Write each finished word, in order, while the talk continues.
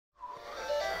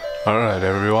Alright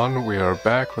everyone, we are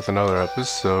back with another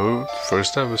episode.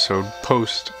 First episode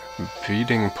post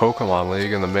beating Pokemon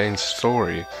League in the main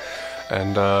story.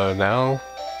 And now,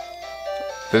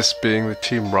 this being the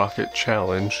Team Rocket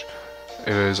Challenge,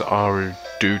 it is our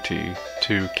duty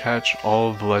to catch all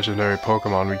of the legendary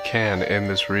Pokemon we can in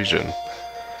this region.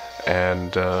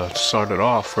 And to start it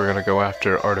off, we're going to go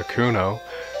after Articuno.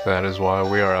 That is why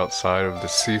we are outside of the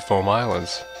Seafoam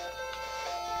Islands.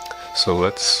 So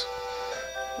let's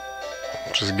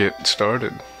just get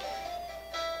started.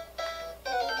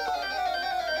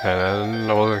 And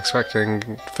I wasn't expecting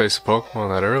to face a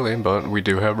Pokemon that early, but we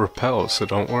do have Repel, so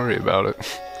don't worry about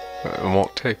it. It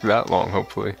won't take that long,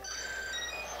 hopefully.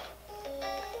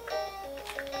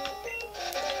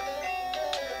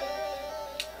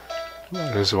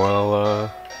 Might as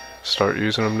well start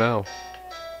using them now.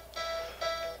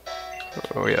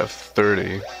 We have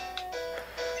 30.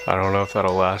 I don't know if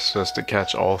that'll last us to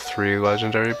catch all 3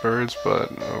 legendary birds,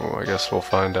 but I guess we'll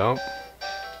find out.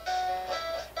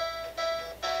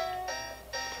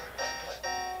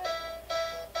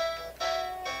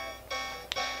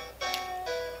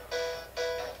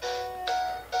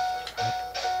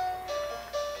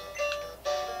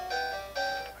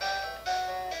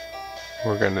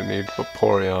 We're gonna need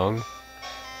Vaporeon.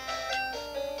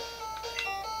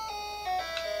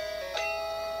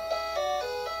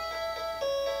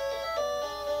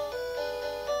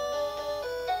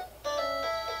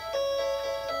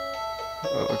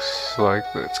 It looks like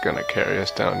it's gonna carry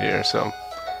us down here, so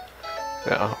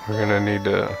yeah, we're gonna need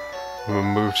to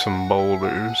remove some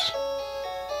boulders.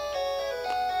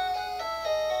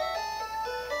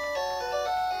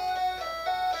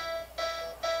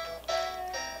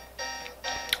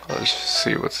 Let's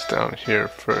see what's down here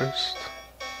first.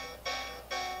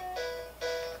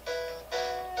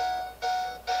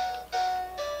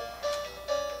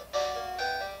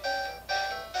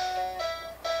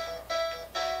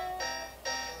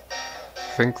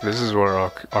 I think this is where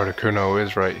Articuno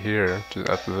is, right here.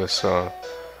 After this, up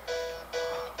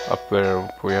there,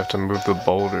 we have to move the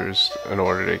boulders in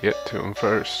order to get to him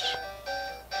first.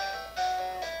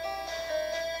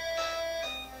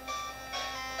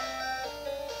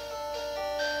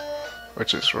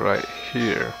 Which is right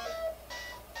here.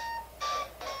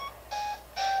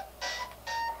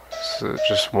 So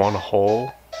just one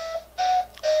hole.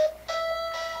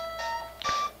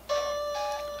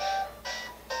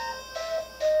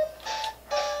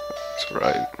 That's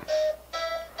right.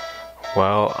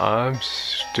 Well, I'm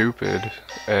stupid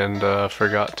and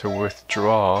forgot to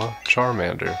withdraw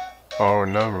Charmander. Oh,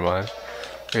 never mind.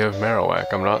 We have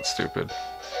Marowak. I'm not stupid.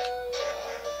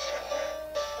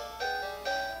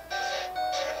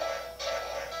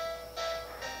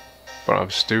 But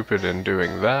I'm stupid in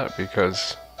doing that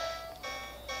because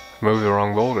I moved the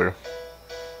wrong boulder.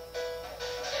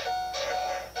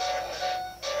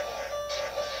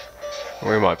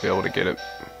 We might be able to get it.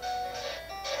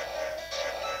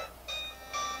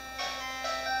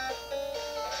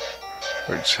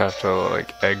 We just have to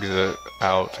like exit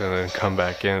out and then come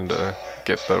back in to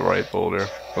get the right boulder,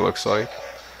 it looks like.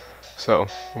 So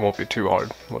it won't be too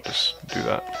hard. We'll just do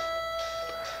that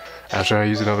after I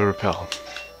use another Repel.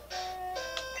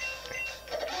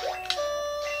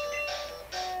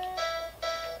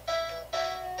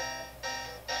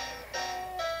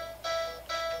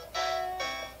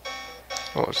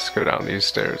 Well, let's just go down these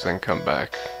stairs and come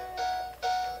back.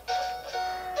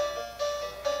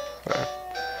 There.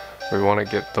 We want to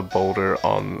get the boulder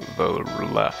on the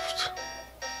left.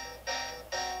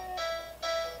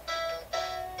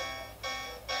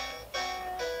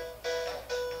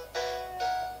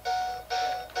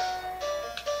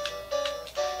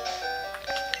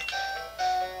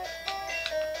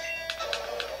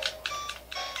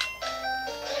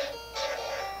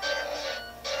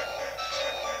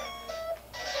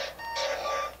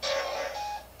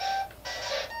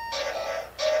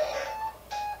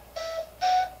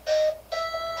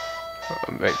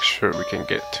 Make sure we can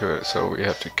get to it, so we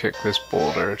have to kick this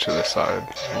boulder to the side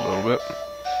a little bit.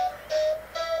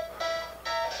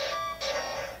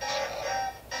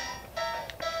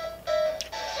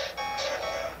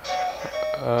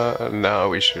 Now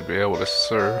we should be able to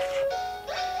surf.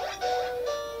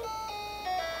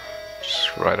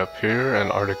 Just right up here,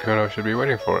 and Articuno should be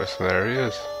waiting for us, and there he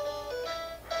is.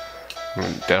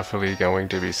 I'm definitely going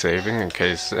to be saving in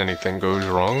case anything goes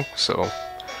wrong, so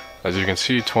as you can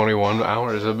see, 21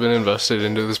 hours have been invested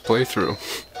into this playthrough.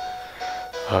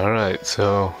 Alright,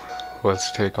 so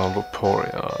let's take on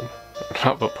Vaporeon.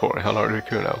 Not Vaporeon,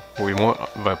 Articuno. We want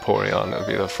Vaporeon to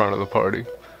be the front of the party.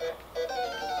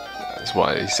 That's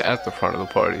why he's at the front of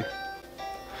the party.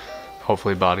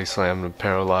 Hopefully body slam and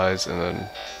paralyze, and then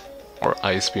or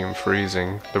Ice Beam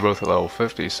Freezing. They're both at level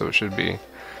 50, so it should be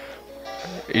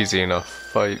easy enough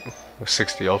fight with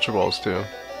 60 Ultra Balls too.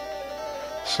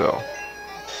 So,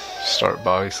 start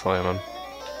body slamming.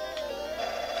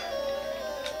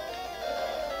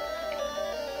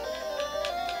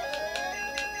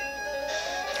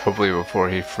 Hopefully before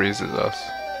he freezes us.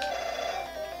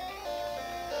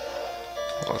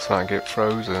 Let's not get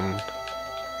frozen.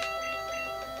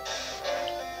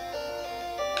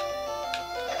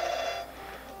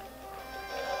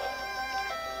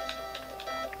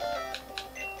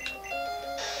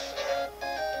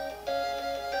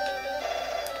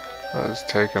 That was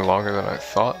taking longer than I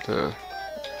thought to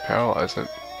paralyze it.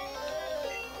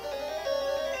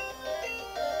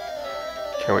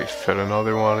 Can we fit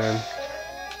another one in?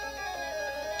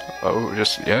 Oh,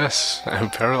 just, yes,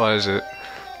 and paralyze it.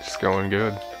 It's going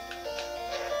good.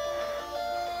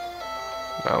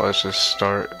 Now let's just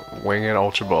start winging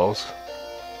Ultra Balls.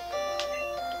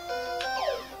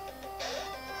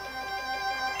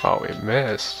 Oh, we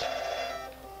missed.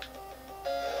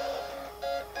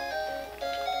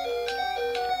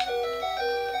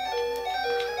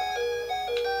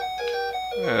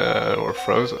 We're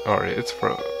frozen. Alright, it's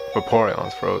frozen.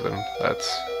 Vaporeon's frozen.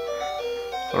 That's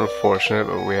unfortunate,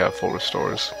 but we have full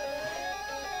restores.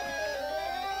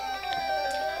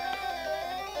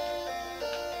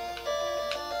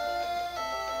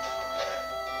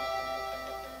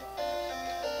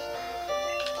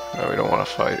 No, we don't want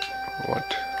to fight. We want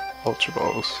Ultra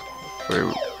Balls.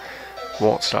 We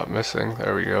won't stop missing.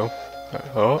 There we go.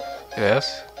 Oh,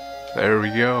 yes. There we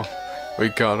go. We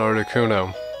got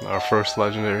Articuno, our first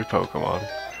legendary Pokemon.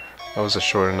 That was a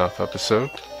short enough episode.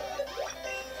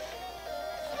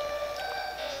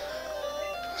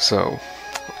 So,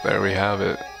 there we have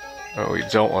it. We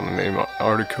don't want to name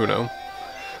Articuno.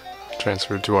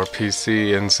 Transferred to our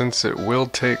PC, and since it will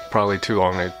take probably too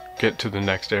long to get to the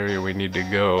next area we need to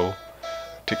go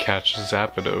to catch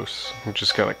Zapdos, I'm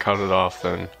just gonna cut it off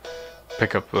and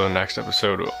pick up the next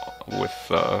episode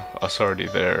with us already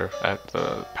there at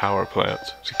the power plant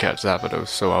to catch Zapdos.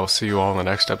 So I'll see you all in the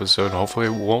next episode. Hopefully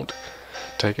it won't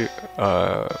take it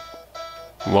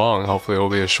long. Hopefully it will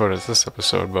be as short as this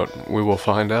episode, but we will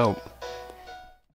find out.